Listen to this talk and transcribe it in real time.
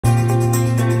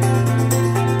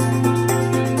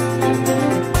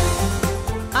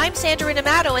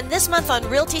Rinomato, and this month on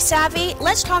Realty Savvy,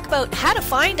 let's talk about how to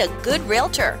find a good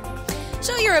realtor.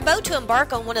 So you're about to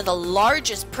embark on one of the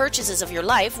largest purchases of your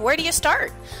life. Where do you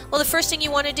start? Well, the first thing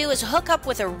you want to do is hook up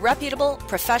with a reputable,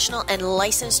 professional, and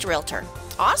licensed realtor.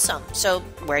 Awesome. So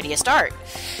where do you start?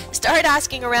 Start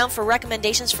asking around for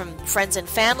recommendations from friends and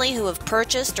family who have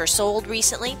purchased or sold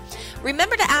recently.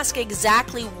 Remember to ask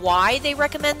exactly why they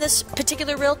recommend this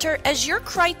particular realtor, as your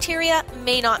criteria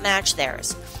may not match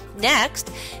theirs. Next,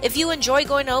 if you enjoy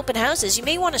going to open houses, you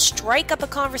may want to strike up a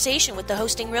conversation with the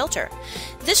hosting realtor.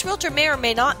 This realtor may or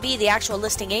may not be the actual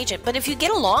listing agent, but if you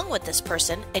get along with this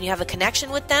person and you have a connection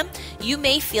with them, you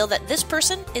may feel that this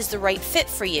person is the right fit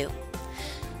for you.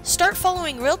 Start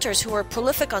following realtors who are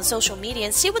prolific on social media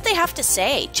and see what they have to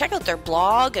say. Check out their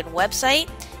blog and website.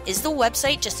 Is the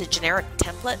website just a generic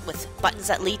template with buttons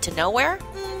that lead to nowhere?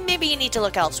 Maybe you need to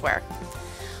look elsewhere.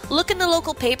 Look in the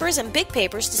local papers and big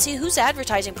papers to see who's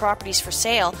advertising properties for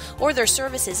sale or their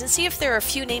services and see if there are a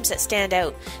few names that stand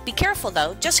out. Be careful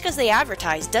though, just because they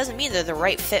advertise doesn't mean they're the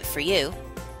right fit for you.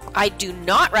 I do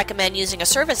not recommend using a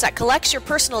service that collects your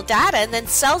personal data and then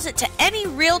sells it to any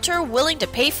realtor willing to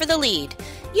pay for the lead.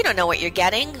 You don't know what you're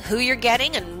getting, who you're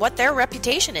getting, and what their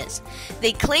reputation is.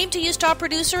 They claim to use top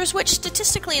producers, which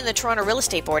statistically in the Toronto Real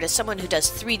Estate Board is someone who does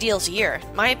 3 deals a year.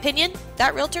 In my opinion,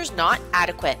 that realtor's not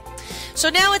adequate. So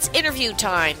now it's interview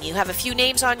time. You have a few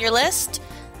names on your list.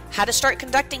 How to start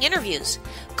conducting interviews.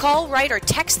 Call, write, or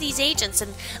text these agents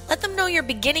and let them know you're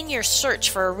beginning your search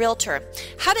for a realtor.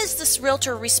 How does this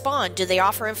realtor respond? Do they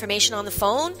offer information on the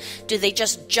phone? Do they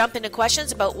just jump into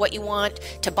questions about what you want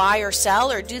to buy or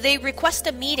sell, or do they request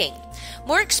a meeting?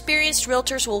 More experienced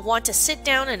realtors will want to sit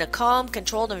down in a calm,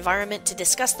 controlled environment to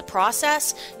discuss the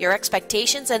process, your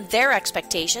expectations and their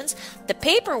expectations, the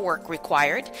paperwork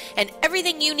required, and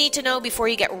everything you need to know before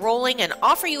you get rolling, and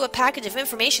offer you a package of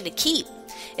information to keep.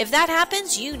 If that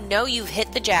happens, you know you've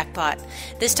hit the jackpot.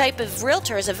 This type of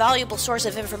realtor is a valuable source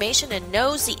of information and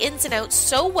knows the ins and outs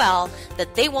so well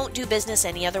that they won't do business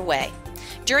any other way.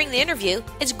 During the interview,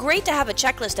 it's great to have a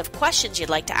checklist of questions you'd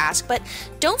like to ask, but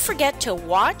don't forget to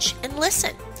watch and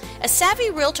listen. A savvy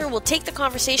realtor will take the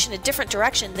conversation a different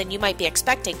direction than you might be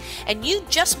expecting, and you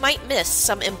just might miss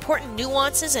some important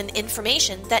nuances and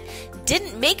information that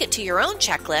didn't make it to your own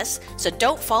checklist, so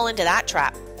don't fall into that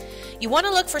trap. You want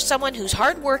to look for someone who's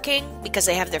hardworking because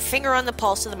they have their finger on the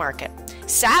pulse of the market.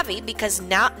 Savvy because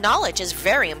knowledge is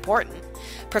very important.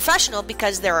 Professional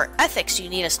because there are ethics you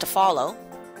need us to follow.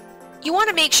 You want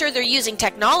to make sure they're using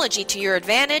technology to your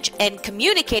advantage and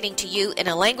communicating to you in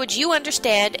a language you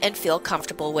understand and feel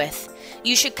comfortable with.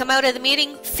 You should come out of the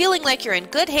meeting feeling like you're in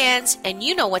good hands and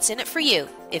you know what's in it for you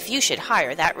if you should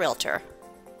hire that realtor.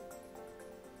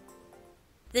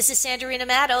 This is Sandra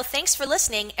Rinomato. Thanks for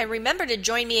listening, and remember to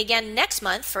join me again next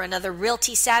month for another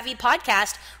Realty Savvy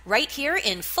podcast right here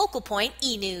in Focal Point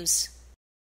E-News.